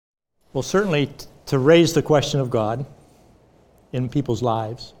Well, certainly to raise the question of God in people's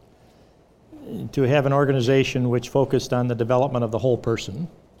lives, to have an organization which focused on the development of the whole person,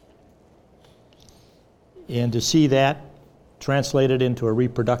 and to see that translated into a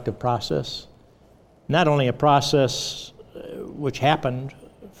reproductive process, not only a process which happened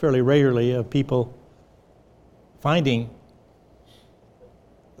fairly regularly of people finding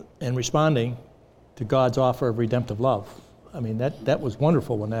and responding to God's offer of redemptive love. I mean, that was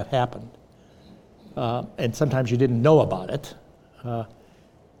wonderful when that happened. And sometimes you didn't know about it.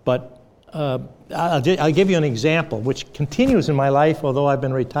 But I'll give you an example, which continues in my life, although I've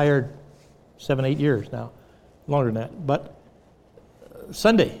been retired 7, 8 years now, longer than that. But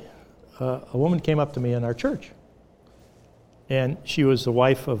Sunday, a woman came up to me in our church. And she was the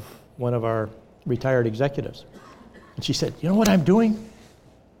wife of one of our retired executives. And she said, "You know what I'm doing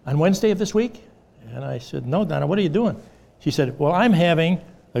on Wednesday of this week?" And I said, "No, Donna, what are you doing?" She said, "Well, I'm having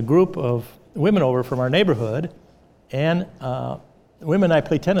a group of women over from our neighborhood and women I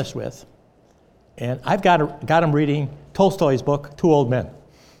play tennis with. And I've got them reading Tolstoy's book, Two Old Men."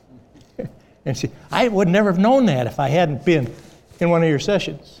 And I would never have known that if I hadn't been in one of your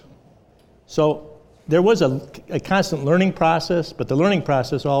sessions. So there was a constant learning process, but the learning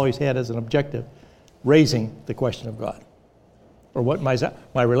process always had as an objective raising the question of God. Or what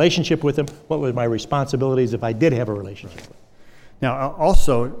my relationship with him, what were my responsibilities if I did have a relationship with him. Now,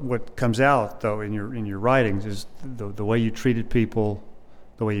 also, what comes out, though, in your writings is the way you treated people,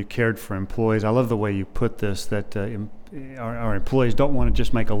 the way you cared for employees. I love the way you put this, that our employees don't want to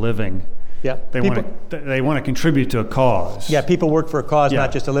just make a living. Yeah, they want to contribute to a cause. Yeah, people work for a cause,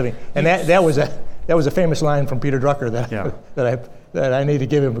 not just a living. And that was a famous line from Peter Drucker that I need to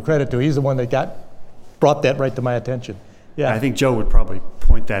give him credit to. He's the one that brought that right to my attention. Yeah, I think Joe would probably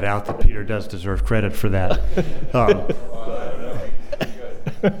point that out, that Peter does deserve credit for that. But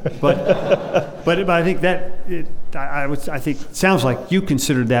I think I think it sounds like you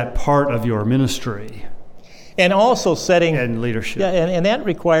considered that part of your ministry. And also setting and leadership. Yeah, and that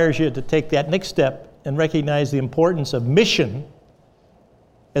requires you to take that next step and recognize the importance of mission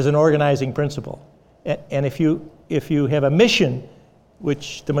as an organizing principle. And if you have a mission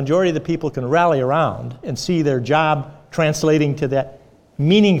which the majority of the people can rally around and see their job translating to that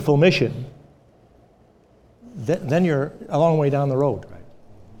meaningful mission, then you're a long way down the road.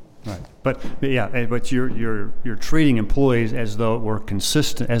 Right. But you're treating employees as though it were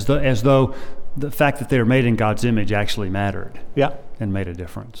consistent, as though the fact that they were made in God's image actually mattered. Yeah. And made a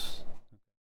difference.